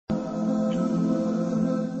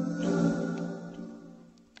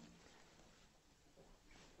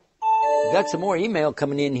got some more email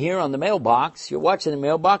coming in here on the mailbox. You're watching the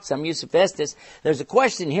mailbox. I'm Yusuf Estes. There's a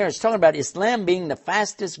question here. It's talking about Islam being the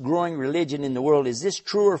fastest growing religion in the world. Is this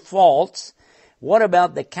true or false? What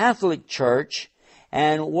about the Catholic Church?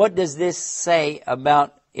 And what does this say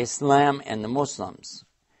about Islam and the Muslims?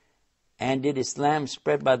 And did Islam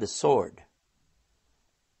spread by the sword?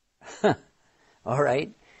 All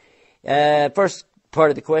right. First part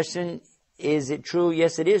of the question, is it true?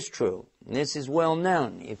 Yes, it is true. This is well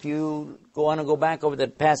known. If you want to go back over the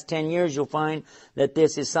past 10 years, you'll find that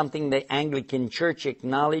this is something the Anglican Church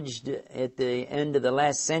acknowledged at the end of the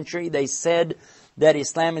last century. They said that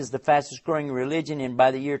Islam is the fastest growing religion, and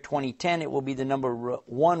by the year 2010, it will be the number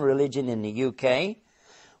one religion in the UK.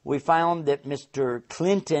 We found that Mr.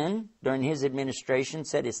 Clinton, during his administration,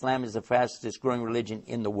 said Islam is the fastest growing religion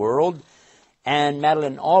in the world. And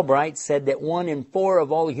Madeleine Albright said that 1 in 4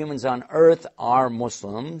 of all humans on earth are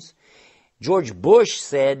Muslims. George Bush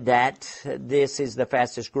said that this is the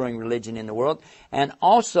fastest growing religion in the world. And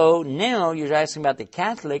also, now you're asking about the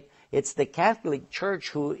Catholic. It's the Catholic Church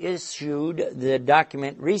who issued the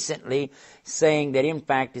document recently saying that, in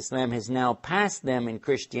fact, Islam has now passed them in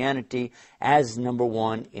Christianity as number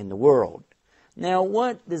one in the world. Now,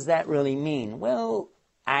 what does that really mean? Well,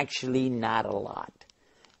 actually, not a lot.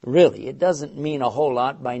 Really, it doesn't mean a whole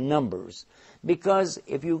lot by numbers. Because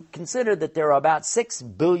if you consider that there are about 6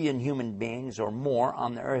 billion human beings or more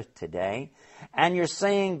on the earth today, and you're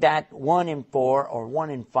saying that 1 in 4 or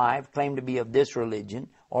 1 in 5 claim to be of this religion,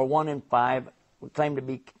 or 1 in 5 claim to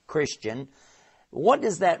be Christian, what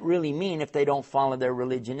does that really mean if they don't follow their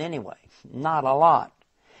religion anyway? Not a lot.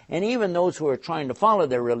 And even those who are trying to follow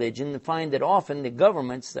their religion find that often the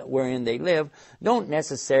governments wherein they live don't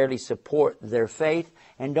necessarily support their faith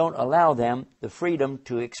and don't allow them the freedom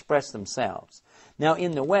to express themselves. Now,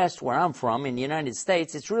 in the West, where I'm from, in the United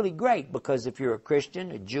States, it's really great because if you're a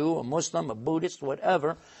Christian, a Jew, a Muslim, a Buddhist,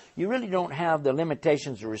 whatever, you really don't have the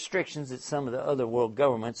limitations or restrictions that some of the other world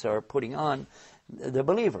governments are putting on the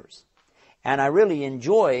believers. And I really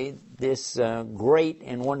enjoy this great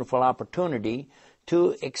and wonderful opportunity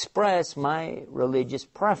to express my religious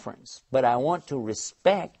preference. But I want to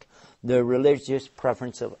respect the religious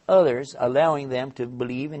preference of others, allowing them to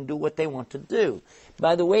believe and do what they want to do.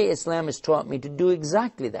 By the way, Islam has taught me to do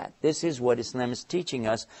exactly that. This is what Islam is teaching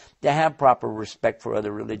us, to have proper respect for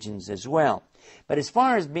other religions as well. But as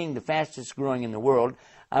far as being the fastest growing in the world,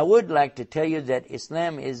 I would like to tell you that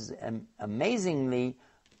Islam is amazingly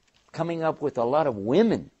coming up with a lot of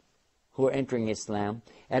women who are entering Islam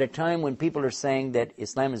at a time when people are saying that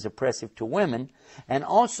Islam is oppressive to women, and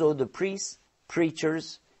also the priests,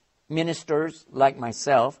 preachers, ministers like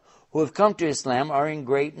myself who have come to Islam are in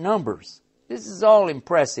great numbers. This is all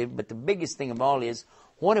impressive, but the biggest thing of all is,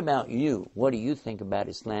 what about you? What do you think about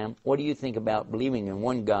Islam? What do you think about believing in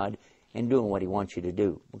one God and doing what He wants you to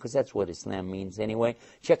do? Because that's what Islam means anyway.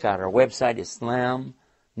 Check out our website,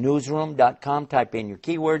 IslamNewsroom.com. Type in your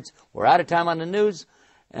keywords. We're out of time on the news,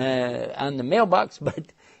 on the mailbox,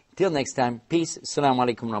 but till next time, peace. Assalamu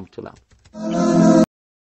alaikum wa rahmatullah.